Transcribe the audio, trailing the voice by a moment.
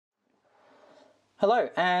Hello,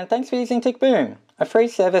 and thanks for using TickBoom, a free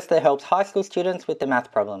service that helps high school students with their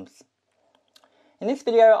math problems. In this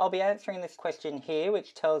video, I'll be answering this question here,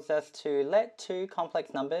 which tells us to let two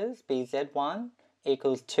complex numbers be z1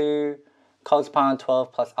 equals 2 cos pi on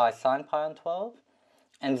 12 plus I sin pi on 12,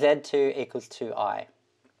 and z2 equals 2i.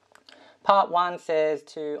 Part 1 says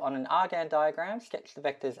to, on an Argand diagram, sketch the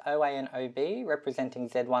vectors OA and OB representing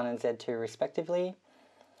z1 and z2 respectively.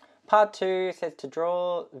 Part 2 says to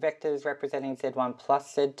draw vectors representing z1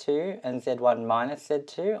 plus z2 and z1 minus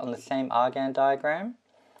z2 on the same Argand diagram.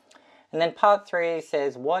 And then part 3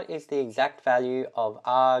 says what is the exact value of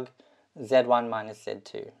arg z1 minus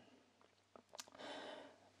z2.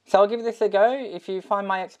 So I'll give this a go. If you find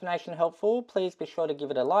my explanation helpful, please be sure to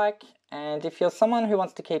give it a like. And if you're someone who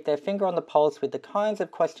wants to keep their finger on the pulse with the kinds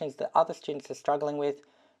of questions that other students are struggling with,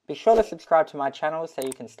 be sure to subscribe to my channel so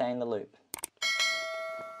you can stay in the loop.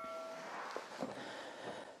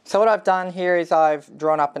 So what I've done here is I've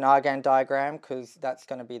drawn up an Argand diagram because that's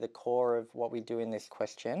going to be the core of what we do in this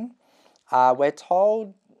question. We're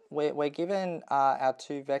given our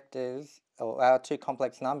two vectors, or our two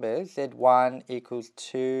complex numbers, z1 equals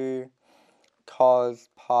 2 cos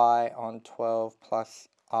pi on 12 plus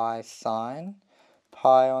I sin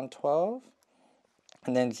pi on 12,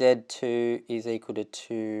 and then z2 is equal to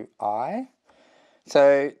 2i.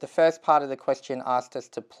 So the first part of the question asked us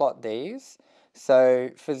to plot these.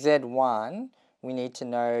 So for z1, we need to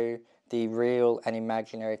know the real and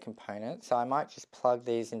imaginary components. So I might just plug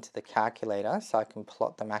these into the calculator so I can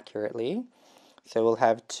plot them accurately. So we'll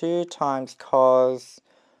have 2 times cos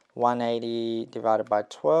 180 divided by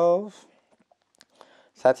 12.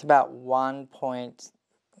 So that's about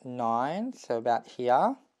 1.9, so about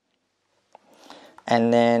here.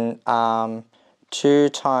 And then 2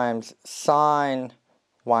 times sine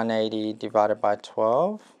 180 divided by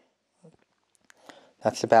 12.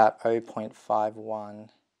 That's about 0.51.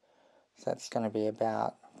 So that's going to be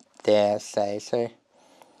about there, say. So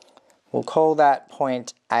we'll call that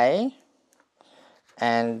point A.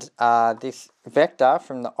 And this vector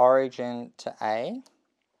from the origin to A,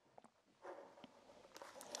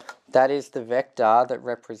 that is the vector that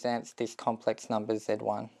represents this complex number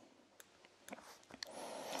z1.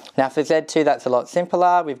 Now for z2, that's a lot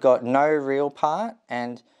simpler. We've got no real part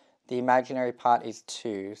and the imaginary part is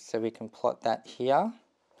 2, so we can plot that here.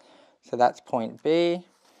 So that's point B,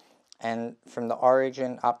 and from the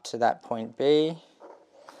origin up to that point B,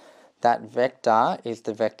 that vector is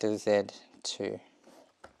the vector z2.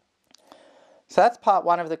 So that's part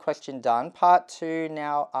 1 of the question done. Part 2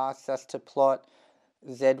 now asks us to plot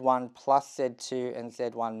z1 plus z2 and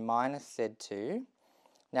z1 minus z2.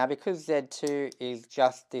 Now because z2 is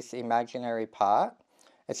just this imaginary part,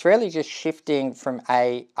 it's really just shifting from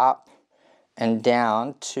A up and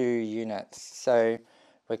down 2 units. So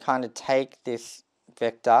we kind of take this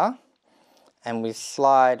vector and we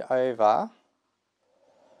slide over,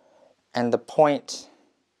 and the point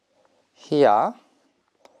here,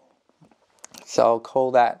 so I'll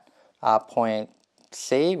call that point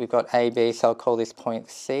C. We've got AB, so I'll call this point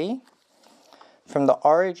C. From the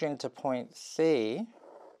origin to point C,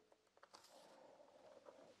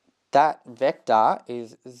 that vector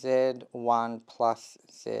is z1 plus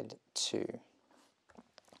z2.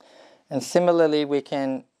 And similarly, we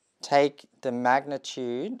can take the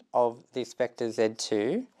magnitude of this vector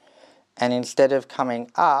z2, and instead of coming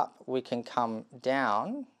up, we can come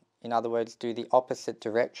down. In other words, do the opposite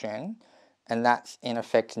direction, and that's in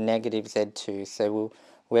effect negative z2. So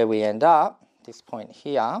where we end up, this point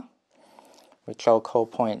here, which I'll call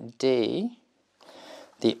point D,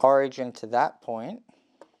 the origin to that point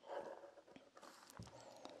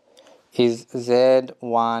is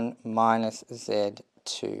z1 minus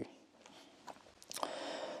z2.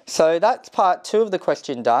 So that's part 2 of the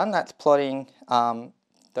question done. That's plotting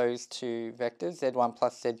those two vectors, z1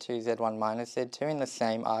 plus z2, z1 minus z2 in the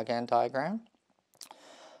same Argand diagram.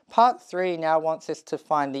 Part 3 now wants us to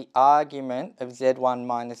find the argument of z1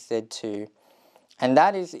 minus z2. And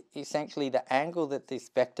that is essentially the angle that this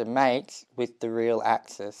vector makes with the real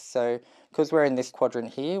axis. So because we're in this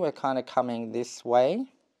quadrant here, we're kind of coming this way.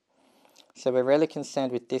 So we're really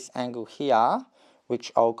concerned with this angle here,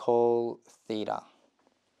 which I'll call theta.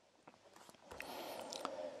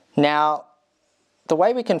 Now, the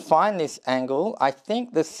way we can find this angle, I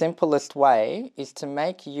think the simplest way is to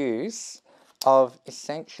make use of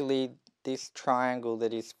essentially this triangle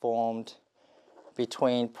that is formed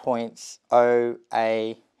between points O,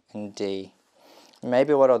 A, and D.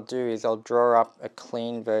 Maybe what I'll do is I'll draw up a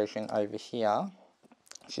clean version over here,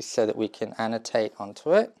 just so that we can annotate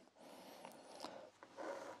onto it.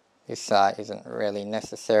 This isn't really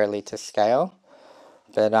necessarily to scale,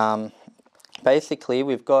 but basically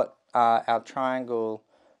we've got our triangle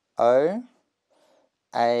O,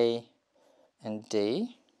 A, and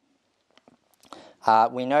D.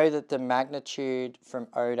 We know that the magnitude from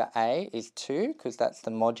O to A is 2 because that's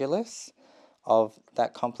the modulus of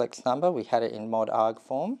that complex number. We had it in mod arg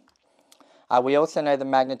form. We also know the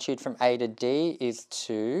magnitude from A to D is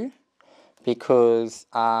 2 because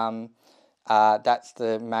that's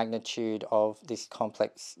the magnitude of this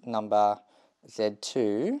complex number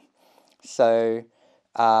Z2. So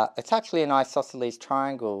it's actually an isosceles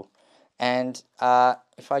triangle. And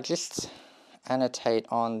if I just annotate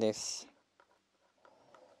on this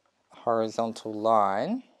horizontal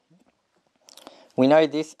line, we know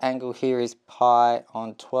this angle here is pi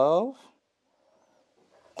on 12.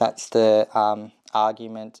 That's the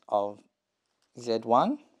argument of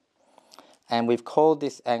Z1. And we've called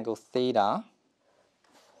this angle theta.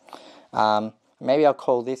 Maybe I'll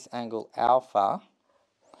call this angle alpha.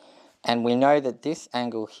 And we know that this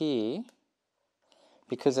angle here,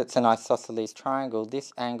 because it's an isosceles triangle,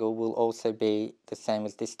 this angle will also be the same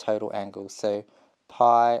as this total angle. So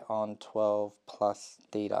pi on 12 plus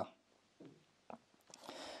theta.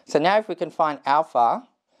 So now if we can find alpha,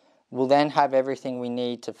 we'll then have everything we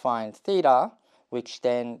need to find theta, which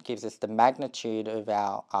then gives us the magnitude of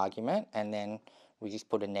our argument, and then we just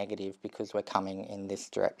put a negative because we're coming in this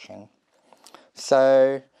direction.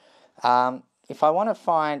 So if I want to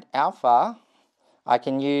find alpha, I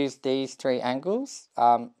can use these three angles,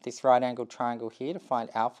 this right angled triangle here, to find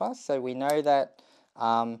alpha. So we know that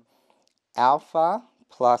alpha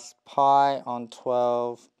plus pi on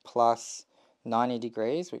 12 plus 90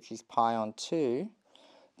 degrees, which is pi on 2,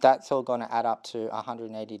 that's all going to add up to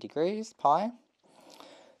 180 degrees pi.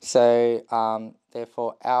 So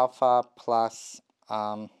therefore alpha plus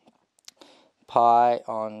pi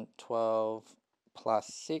on 12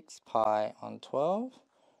 plus 6 pi on 12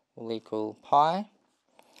 will equal pi.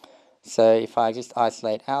 So if I just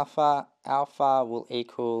isolate alpha, alpha will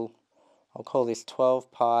equal, I'll call this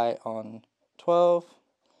 12 pi on 12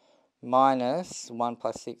 minus 1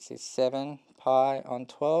 plus 6 is 7 pi on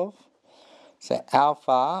 12. So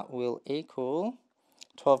alpha will equal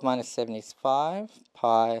 12 minus 7 is 5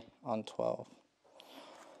 pi on 12.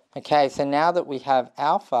 Okay, so now that we have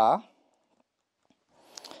alpha,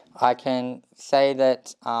 I can say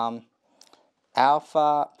that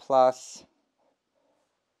alpha plus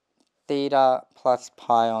theta plus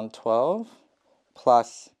pi on 12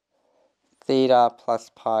 plus theta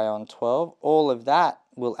plus pi on 12, all of that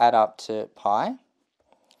will add up to pi.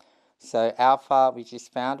 So alpha we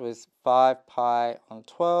just found was 5 pi on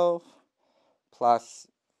 12 plus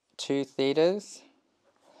 2 thetas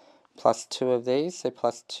plus 2 of these, so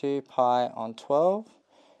plus 2 pi on 12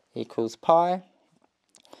 equals pi.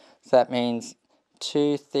 So that means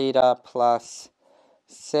 2 theta plus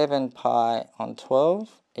 7 pi on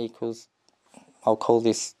 12 equals, I'll call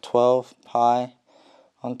this 12 pi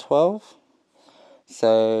on 12.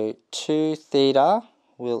 So 2 theta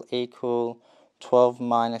will equal 12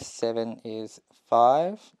 minus 7 is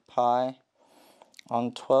 5 pi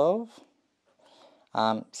on 12.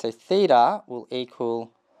 So theta will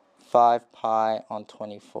equal 5 pi on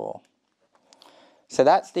 24. So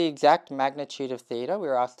that's the exact magnitude of theta. We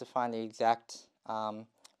were asked to find the exact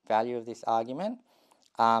value of this argument.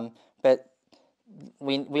 But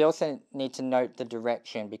we also need to note the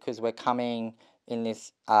direction because we're coming in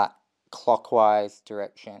this clockwise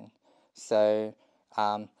direction. So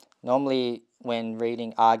normally when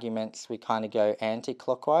reading arguments we kind of go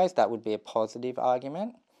anti-clockwise. That would be a positive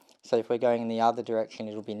argument. So if we're going in the other direction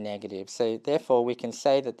it'll be negative. So therefore we can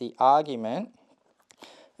say that the argument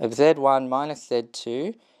of Z1 minus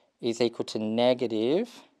Z2 is equal to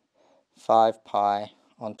negative 5 pi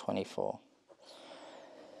on 24.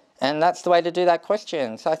 And that's the way to do that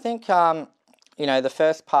question. So I think, you know, the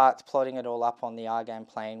first parts, plotting it all up on the Argand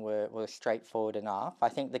plane, were straightforward enough. I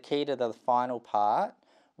think the key to the final part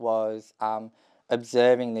was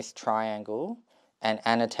observing this triangle and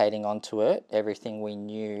annotating onto it everything we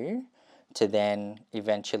knew to then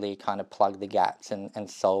eventually kind of plug the gaps and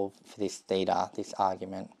solve for this theta, this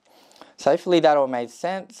argument. So hopefully that all made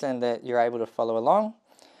sense and that you're able to follow along.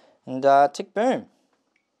 And tick boom.